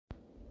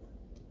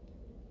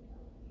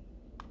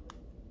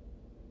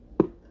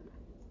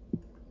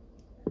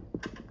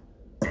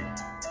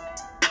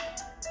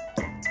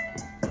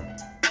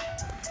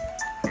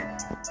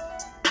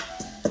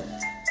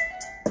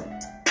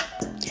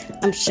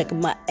I'm shaking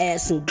my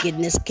ass and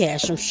getting this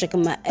cash. I'm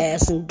shaking my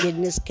ass and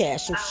getting this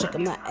cash. I'm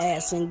shaking my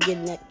ass and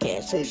getting that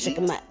cash. I'm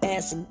shaking my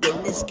ass and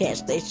getting this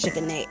cash. They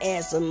shaking their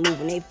ass and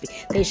moving their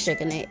feet. They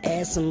shaking their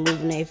ass and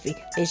moving their feet.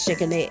 They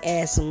shaking their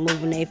ass and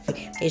moving their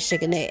feet. They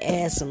shaking their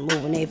ass and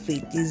moving their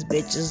feet. These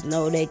bitches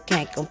know they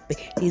can't compete.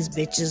 These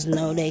bitches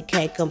know they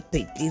can't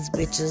compete. These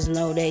bitches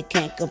know they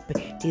can't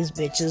compete. These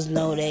bitches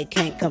know they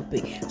can't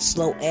compete.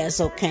 Slow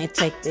asshole can't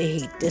take the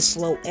heat. This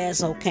slow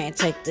asshole can't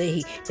take the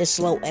heat. This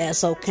slow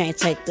asshole can't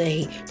take the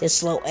heat. This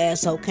slow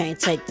asshole can't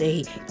take the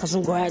heat. Cause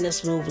I'm grinding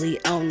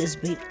smoothly on this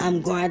beat.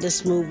 I'm grinding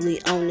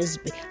smoothly on this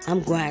beat.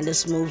 I'm grinding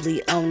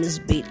smoothly on this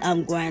beat.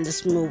 I'm grinding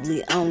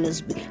smoothly on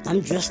this beat.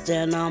 I'm dressed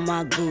in all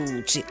my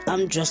Gucci.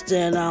 I'm dressed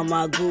in all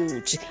my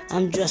Gucci.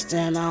 I'm dressed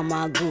in all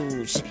my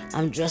Gucci.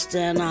 I'm dressed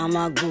in all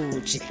my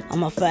Gucci.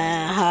 I'm a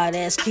fine hot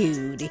ass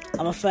cutie.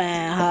 I'm a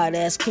fine hot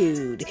ass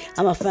cutie.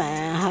 I'm a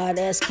fine hot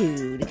ass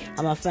cutie.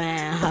 I'm a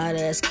fine hot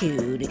ass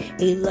cutie.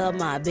 He love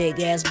my big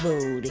ass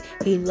booty.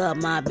 He love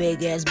my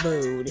big ass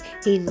booty.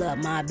 He love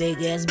my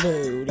big ass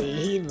booty.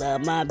 He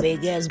love my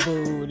big ass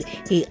booty.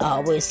 He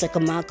always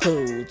suckin' my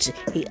coochie.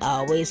 He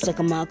always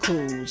suckin' my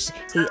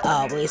coochie. He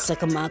always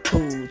suckin' my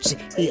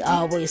coochie. He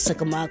always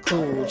suckin' my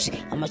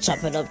coochie. I'ma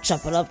chop it up,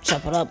 chop it up,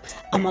 chop it up.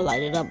 I'ma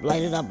light it up,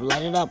 light it up,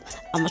 light it up.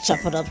 I'ma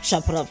chop it up,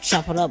 chop it up,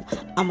 chop it up.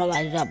 I'ma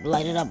light it up,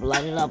 light it up,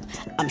 light it up.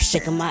 I'm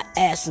shaking my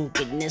ass and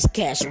getting this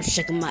cash. I'm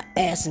shaking my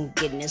ass and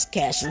getting this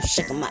cash. I'm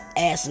shaking my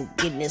ass and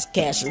getting this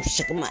cash. I'm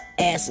shaking my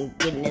ass and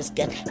getting this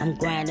cash. I'm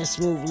grinding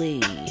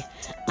smoothly.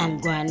 I'm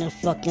grinding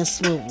fucking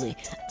smoothly.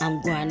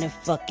 I'm grinding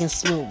fucking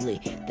smoothly.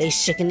 They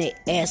shaking their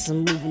ass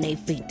and moving their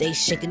feet. They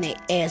shaking their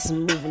ass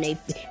and moving their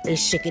feet. They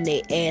shaking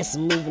their ass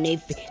and moving their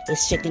feet. They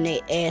shaking their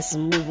ass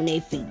and moving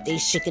their feet. They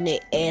shaking their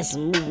ass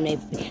and moving their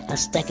feet. I'm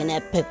stacking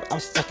that paper. I'm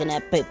stacking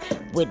that paper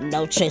with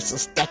no tracer.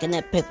 Stacking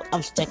that paper.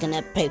 I'm stacking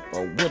that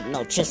paper with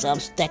no tracer. I'm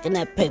stacking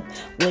that paper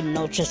with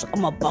no tracer.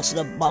 I'ma boss it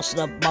up, boss it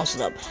up, boss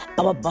it up.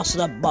 I'ma boss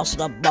it up, boss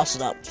it up, boss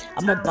it up.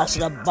 I'ma boss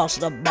it up, boss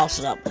it up, boss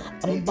it up.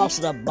 I'ma boss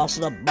it up, boss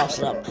it up, boss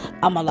it up.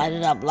 I'ma light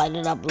it up, light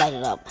it up, light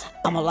it up.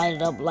 I'ma light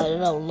it up, light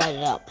it up, light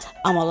it up.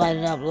 I'ma light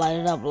it up, light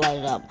it up, light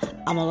it up.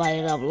 I'ma light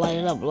it up, light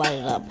it up, light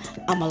it up.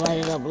 I'ma light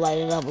it up, light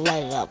it up,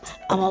 light it up.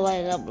 I'ma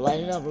light it up, light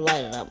it up,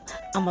 light it up.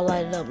 I'ma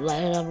light it up,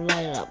 light it up,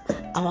 light it up.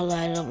 I'ma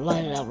light it up,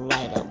 light it up,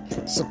 light it up.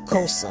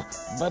 Sucosa,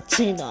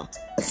 Batina,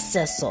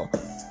 Cesso,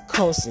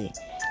 Cosi,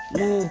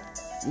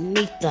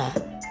 Munita,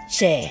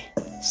 Che,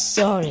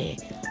 Sorry,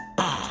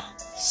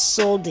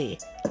 Soldi,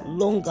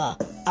 Lunga,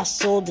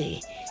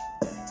 Asodi,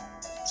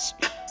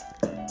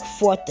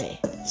 Forte,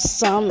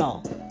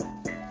 Sano,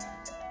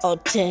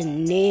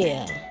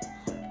 Otenier,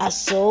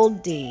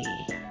 Asodi,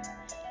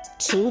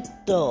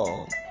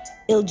 Tutto,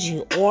 Il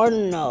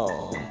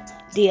Giorno,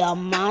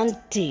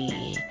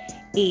 Diamanti,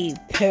 E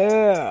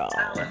Pearl.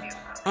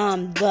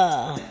 I'm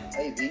the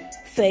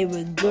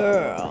favorite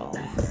girl.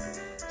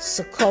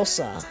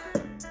 Sucosa,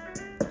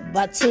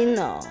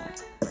 Batino,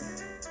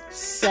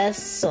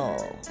 Cesso,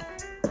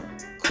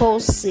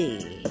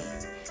 Cosi,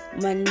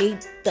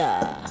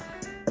 Manita,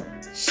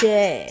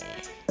 Che,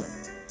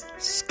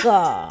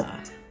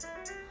 Scar,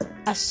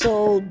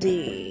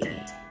 Asodi,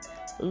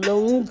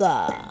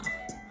 Lunga,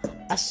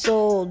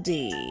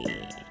 Asodi,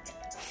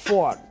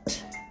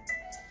 Fort,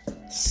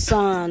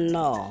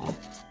 Sano,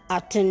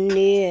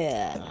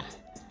 Atenier,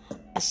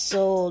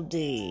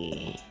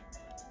 Asodi,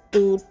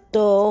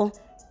 Tutto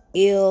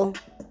il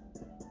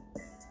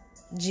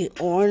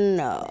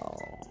Giorno.